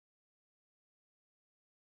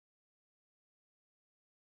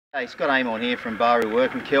Hey, Scott Amon here from Barru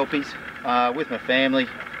working Kelpies with my family.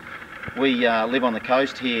 We live on the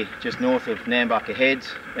coast here just north of Nambucca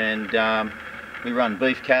Heads, and we run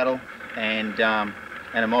beef cattle and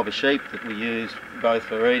a mob of sheep that we use both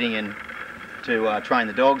for eating and to train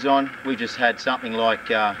the dogs on. We've just had something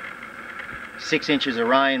like 6 inches of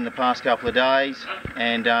rain the past couple of days,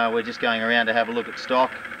 and we're just going around to have a look at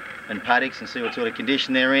stock and paddocks and see what sort of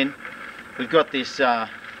condition they're in. We've got this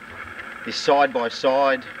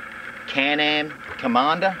side-by-side Can-Am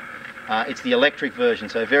Commander. It's the electric version,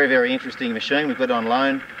 so very interesting machine. We've got it on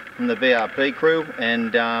loan from the BRP crew,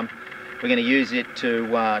 and we're going to use it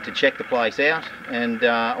to check the place out. And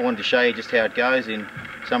I wanted to show you just how it goes in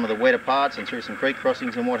some of the wetter parts and through some creek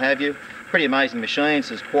crossings and what have you. Pretty amazing machine.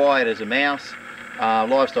 It's as quiet as a mouse.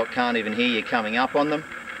 Livestock can't even hear you coming up on them.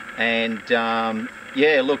 And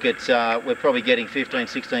yeah, look, we're probably getting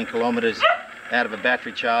 15-16 kilometres out of a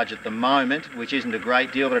battery charge at the moment, which isn't a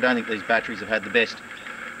great deal, but I don't think these batteries have had the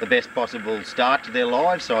best possible start to their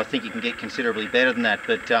lives, so I think you can get considerably better than that.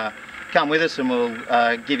 But come with us and we'll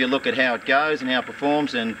give you a look at how it goes and how it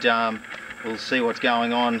performs, and we'll see what's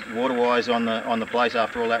going on water-wise on the place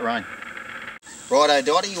after all that rain. Righto,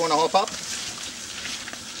 Dotty, you want to hop up?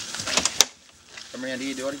 Come around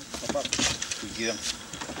here, Dotty. Hop up. Good girl.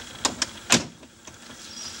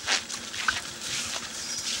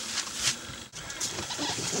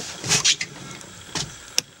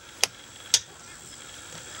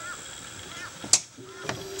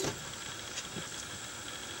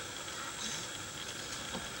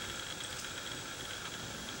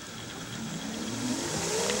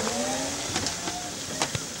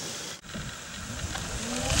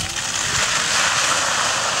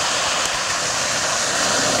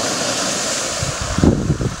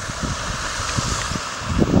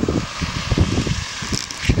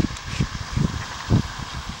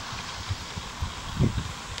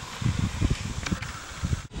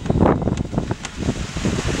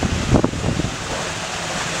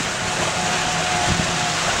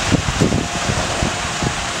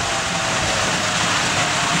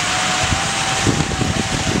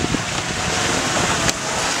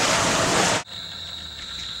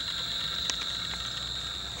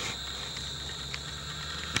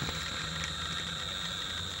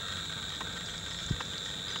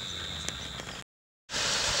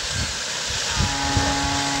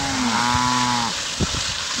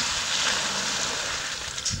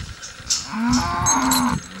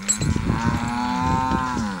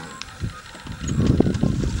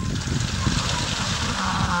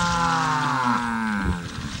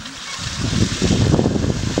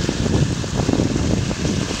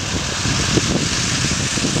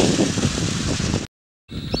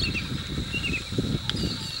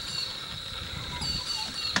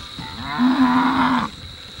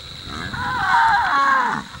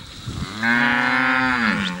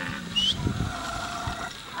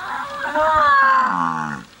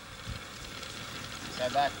 Go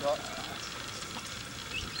back, Dot.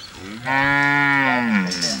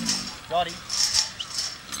 Dotty.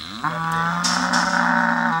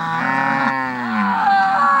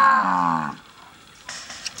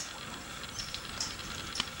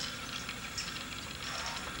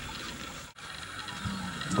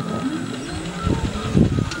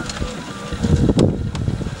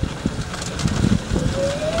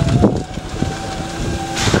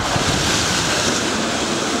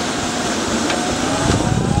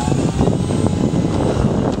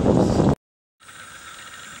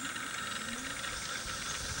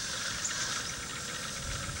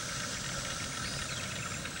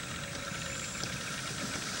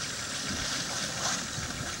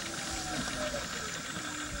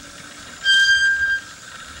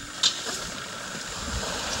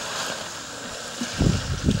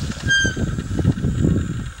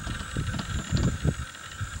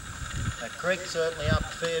 Creek certainly up a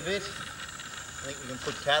fair bit. I think we can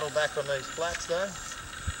put cattle back on these flats though.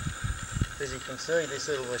 As you can see, this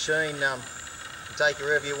little machine can take you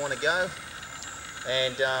wherever you want to go,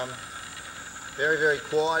 and very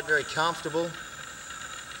quiet, very comfortable.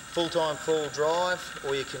 Full-time full drive,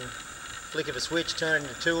 or you can flick of a switch, turn it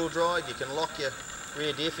into two-wheel drive. You can lock your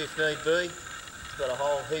rear diff if need be. It's got a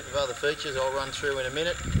whole heap of other features I'll run through in a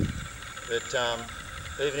minute, but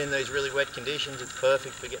even in these really wet conditions, it's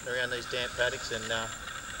perfect for getting around these damp paddocks and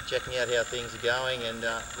checking out how things are going. And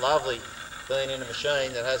lovely being in a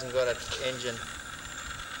machine that hasn't got an engine,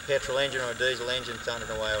 petrol engine or a diesel engine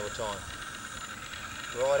thundering away all the time.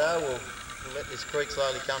 Righto, we'll let this creek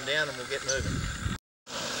slowly come down and we'll get moving.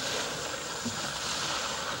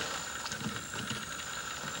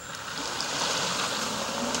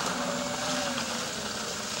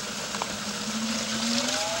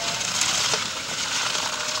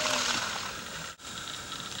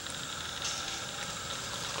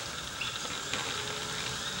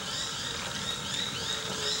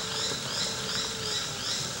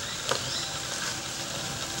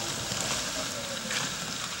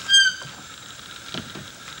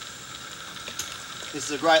 This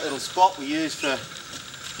is a great little spot we use for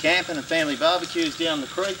camping and family barbecues down the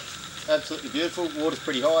creek. Absolutely beautiful. Water's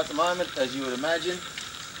pretty high at the moment, as you would imagine.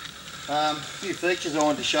 A few features I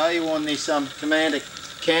wanted to show you on this Commander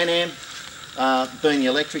Can-Am, being the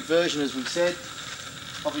electric version, as we said.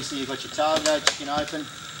 Obviously you've got your tailgate you can open,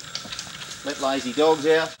 let lazy dogs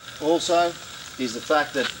out. Also is the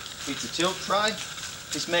fact that it's a tilt tray.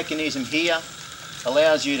 This mechanism here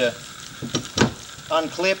allows you to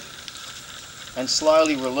unclip and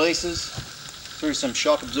slowly releases through some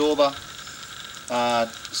shock absorber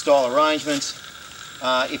style arrangements.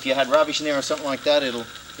 If you had rubbish in there or something like that,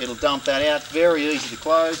 it'll dump that out. Very easy to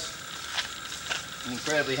close and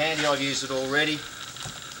incredibly handy. I've used it already,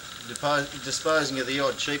 disposing of the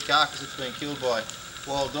odd sheep carcass that's been killed by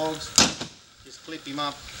wild dogs. Just clip him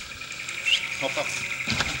up, hop up,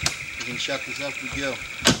 you can shut this up, good girl.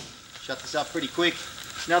 Shut this up pretty quick.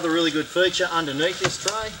 Another really good feature underneath this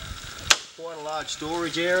tray, quite a large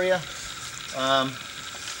storage area. You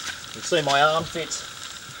can see my arm fits.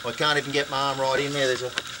 I can't even get my arm right in there. There's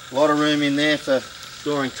a lot of room in there for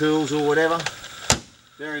storing tools or whatever.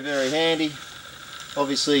 Very, very handy.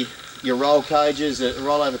 Obviously your roll cages,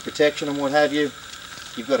 rollover protection and what have you.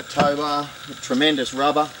 You've got a tow bar, a tremendous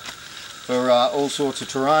rubber for all sorts of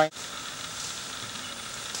terrain.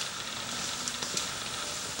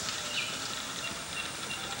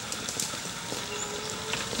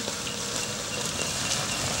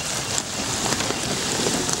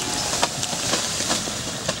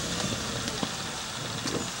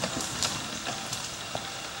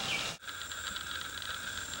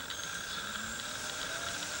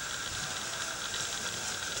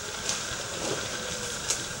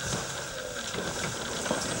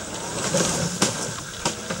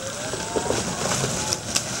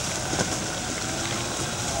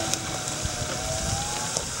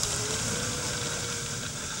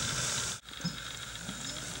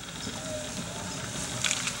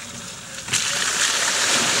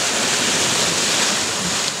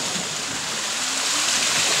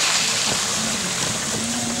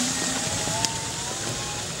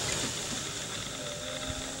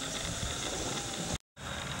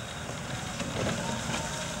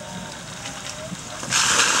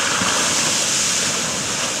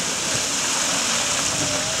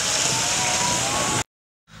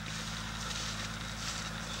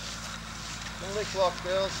 Lick lock,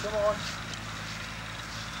 girls, come on.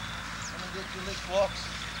 Come and get your lick locks.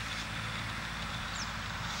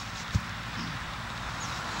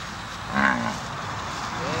 Yeah.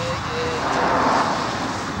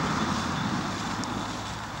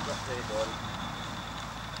 Drop there, buddy.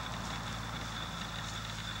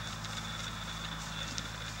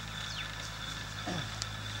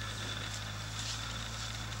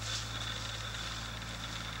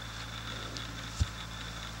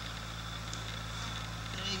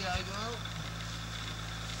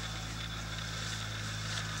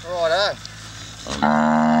 Righto.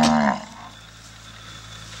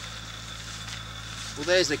 Well,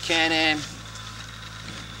 there's the Can-Am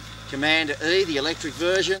Commander E, the electric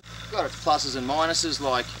version. Got its pluses and minuses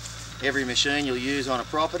like every machine you'll use on a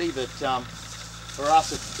property, but for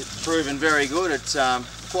us it's proven very good. It's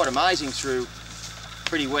quite amazing through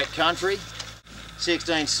pretty wet country.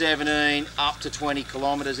 16, 17, up to 20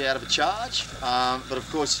 kilometres out of a charge, but of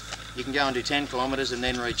course you can go and do 10 kilometres and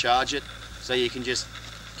then recharge it, so you can just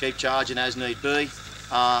keep charging as need be.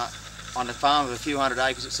 On a farm of a few hundred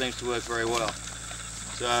acres it seems to work very well.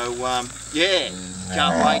 So yeah,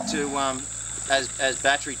 can't wait to, as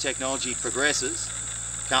battery technology progresses,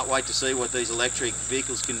 can't wait to see what these electric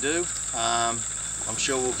vehicles can do. I'm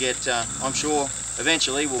sure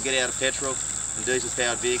eventually we'll get out of petrol and diesel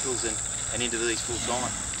powered vehicles and into these full time.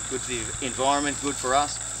 Good for the environment, good for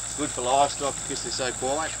us, good for livestock because they're so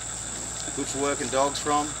quiet, good for working dogs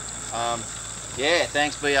from. Yeah,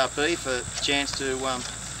 thanks BRP for the chance to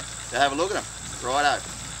have a look at them. Righto.